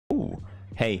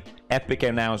hey, epic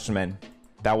announcement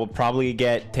that will probably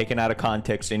get taken out of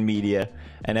context in media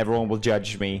and everyone will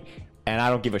judge me, and I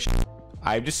don't give a shit.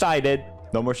 I've decided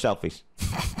no more selfies.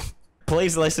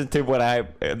 Please listen to what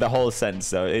the whole sentence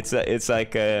though. It's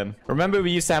like remember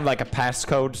we used to have like a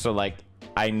passcode, so like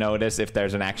I notice if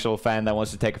there's an actual fan that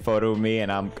wants to take a photo of me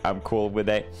and I'm cool with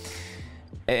it.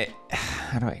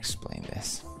 How do I explain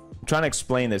this? I'm trying to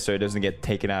explain this so it doesn't get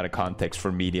taken out of context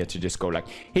for media to just go like,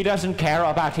 he doesn't care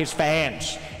about his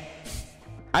fans.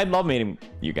 I love meeting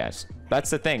you guys. That's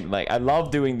the thing. Like, I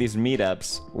love doing these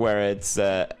meetups where it's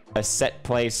a set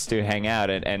place to hang out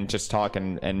and just talk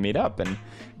and meet up and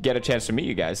get a chance to meet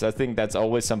you guys. I think that's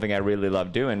always something I really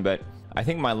love doing, but I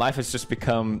think my life has just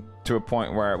become to a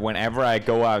point where whenever I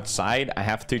go outside, I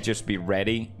have to just be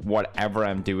ready, whatever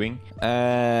I'm doing,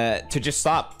 to just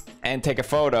stop and take a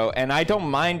photo. And I don't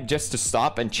mind just to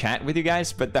stop and chat with you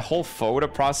guys, but the whole photo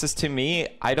process to me,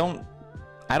 I don't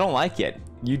like it.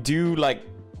 You do like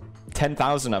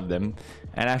 10,000 of them,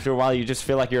 and after a while you just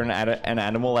feel like you're an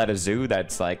animal at a zoo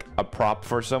that's like a prop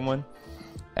for someone,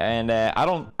 and I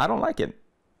don't like it.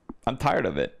 I'm tired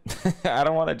of it. I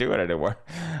don't want to do it anymore.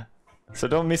 So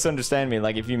don't misunderstand me.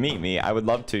 Like, if you meet me, I would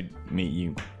love to meet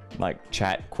you, like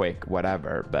chat quick,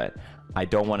 whatever, but I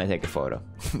don't want to take a photo.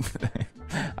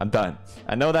 I'm done.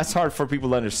 I know that's hard for people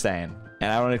to understand,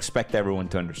 and I don't expect everyone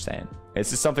to understand. It's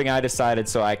just something I decided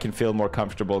so I can feel more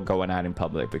comfortable going out in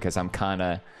public, because I kind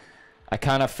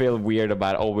of feel weird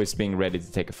about always being ready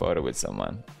to take a photo with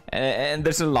someone. And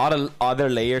there's a lot of other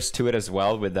layers to it as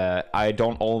well, with I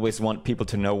don't always want people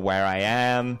to know where I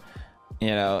am.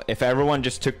 You know, if everyone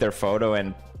just took their photo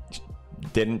and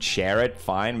didn't share it,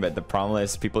 fine, but the problem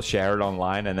is people share it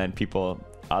online, and then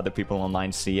other people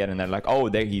online see it and they're like, oh,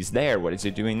 there he's there, what is he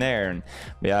doing there, and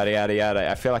yada yada yada.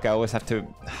 I feel like I always have to,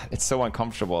 it's so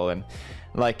uncomfortable. And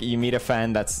like, you meet a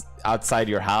fan that's outside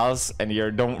your house and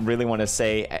you don't really want to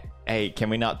say, hey, can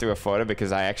we not do a photo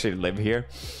because I actually live here?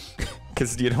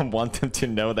 Because you don't want them to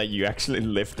know that you actually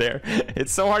live there.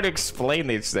 It's so hard to explain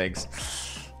these things.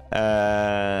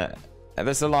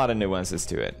 There's a lot of nuances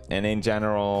to it, and in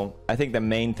general, I think the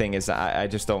main thing is I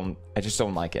just don't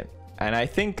like it. And I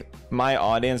think my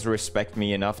audience respect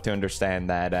me enough to understand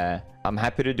that I'm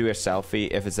happy to do a selfie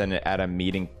if it's at a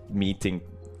meeting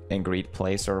and greet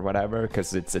place or whatever,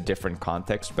 because it's a different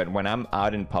context. But when I'm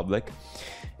out in public,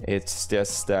 it's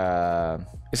just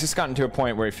gotten to a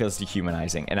point where it feels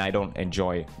dehumanizing, and I don't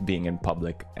enjoy being in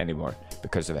public anymore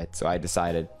because of it. So I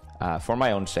decided, for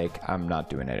my own sake, I'm not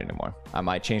doing it anymore. I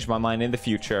might change my mind in the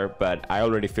future, but I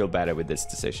already feel better with this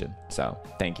decision. So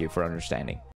thank you for understanding.